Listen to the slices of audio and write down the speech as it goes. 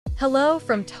Hello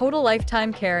from Total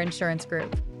Lifetime Care Insurance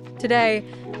Group. Today,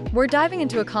 we're diving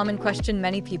into a common question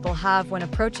many people have when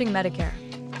approaching Medicare.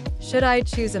 Should I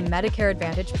choose a Medicare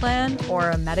Advantage plan or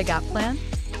a Medigap plan?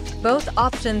 Both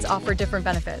options offer different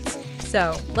benefits,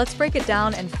 so let's break it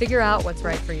down and figure out what's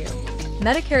right for you.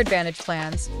 Medicare Advantage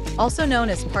plans, also known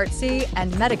as Part C,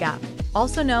 and Medigap,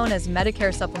 also known as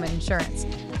Medicare Supplement Insurance,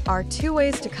 are two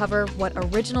ways to cover what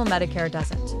original Medicare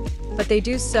doesn't, but they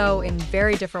do so in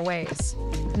very different ways.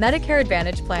 Medicare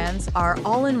Advantage plans are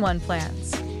all-in-one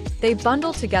plans. They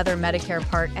bundle together Medicare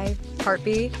Part A, Part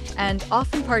B, and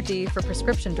often Part D for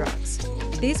prescription drugs.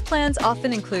 These plans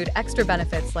often include extra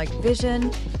benefits like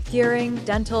vision, hearing,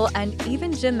 dental, and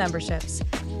even gym memberships,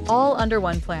 all under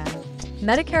one plan.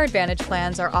 Medicare Advantage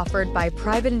plans are offered by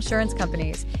private insurance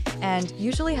companies and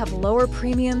usually have lower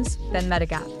premiums than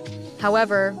Medigap.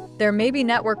 However, there may be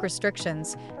network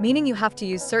restrictions, meaning you have to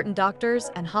use certain doctors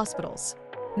and hospitals.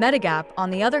 Medigap,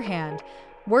 on the other hand,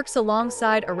 works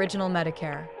alongside original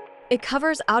Medicare. It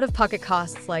covers out-of-pocket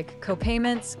costs like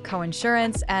copayments,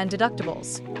 coinsurance, and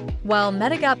deductibles. While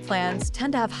Medigap plans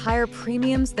tend to have higher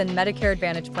premiums than Medicare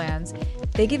Advantage plans,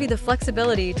 they give you the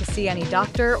flexibility to see any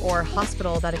doctor or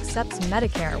hospital that accepts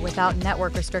Medicare without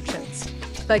network restrictions.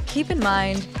 But keep in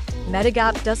mind,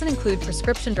 Medigap doesn't include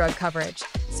prescription drug coverage,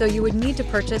 so you would need to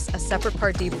purchase a separate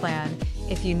Part D plan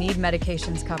if you need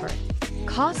medications covered.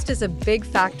 Cost is a big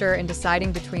factor in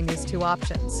deciding between these two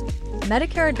options.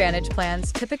 Medicare Advantage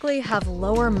plans typically have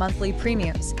lower monthly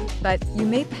premiums, but you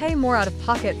may pay more out of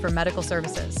pocket for medical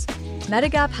services.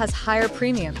 Medigap has higher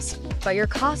premiums, but your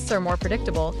costs are more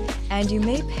predictable, and you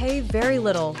may pay very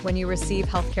little when you receive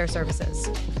healthcare services.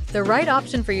 The right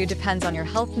option for you depends on your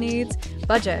health needs,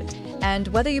 budget, and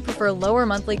whether you prefer lower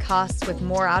monthly costs with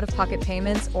more out-of-pocket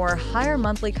payments or higher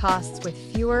monthly costs with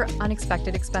fewer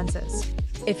unexpected expenses.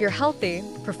 If you're healthy,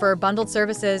 prefer bundled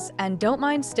services, and don't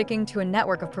mind sticking to a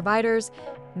network of providers,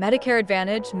 Medicare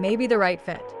Advantage may be the right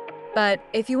fit. But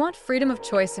if you want freedom of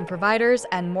choice in providers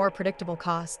and more predictable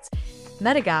costs,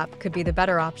 Medigap could be the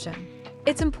better option.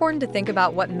 It's important to think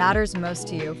about what matters most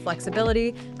to you: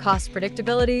 flexibility, cost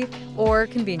predictability, or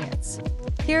convenience.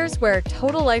 Here's where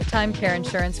Total Lifetime Care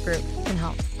Insurance Group can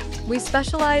help. We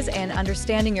specialize in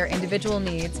understanding your individual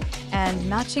needs and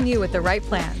matching you with the right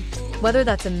plan, whether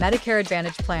that's a Medicare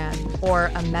Advantage plan or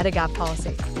a Medigap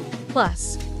policy.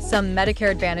 Plus, some Medicare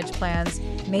Advantage plans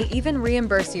may even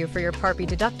reimburse you for your Part B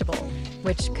deductible,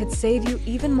 which could save you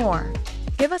even more.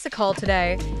 Give us a call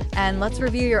today and let's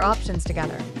review your options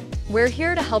together. We're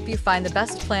here to help you find the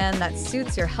best plan that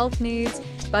suits your health needs,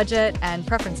 budget, and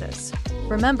preferences.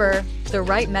 Remember, the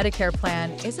right Medicare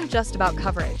plan isn't just about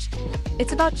coverage.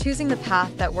 It's about choosing the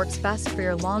path that works best for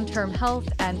your long-term health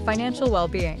and financial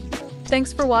well-being.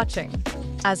 Thanks for watching.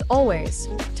 As always,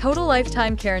 Total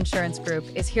Lifetime Care Insurance Group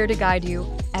is here to guide you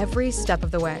every step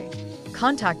of the way.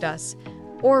 Contact us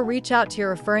or reach out to your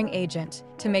referring agent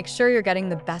to make sure you're getting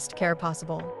the best care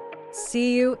possible.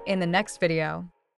 See you in the next video.